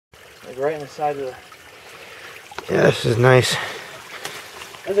Like right on the side of the... Yeah, this is nice.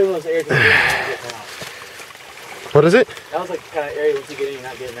 That's like one of those areas where you're not getting out. What is it? That was like the kind of area once you get in, you're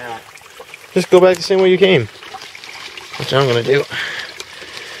not getting out. Just go back the same way you came. Which I'm gonna do.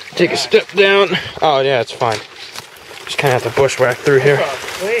 Take a step down. Oh yeah, it's fine. Just kind of have to bushwhack through here.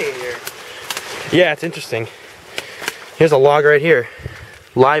 Way here. Yeah, it's interesting. Here's a log right here.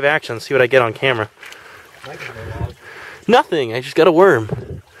 Live action. See what I get on camera. Nothing. I just got a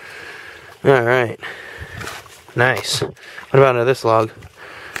worm. All right. Nice. What about under this log?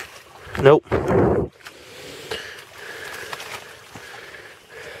 Nope.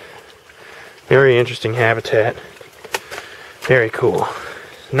 Very interesting habitat. Very cool.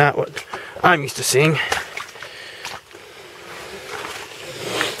 Not what I'm used to seeing.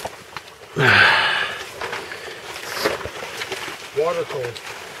 Water cold.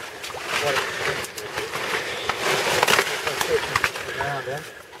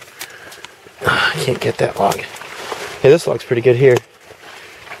 I can't get that log. Hey, this log's pretty good here.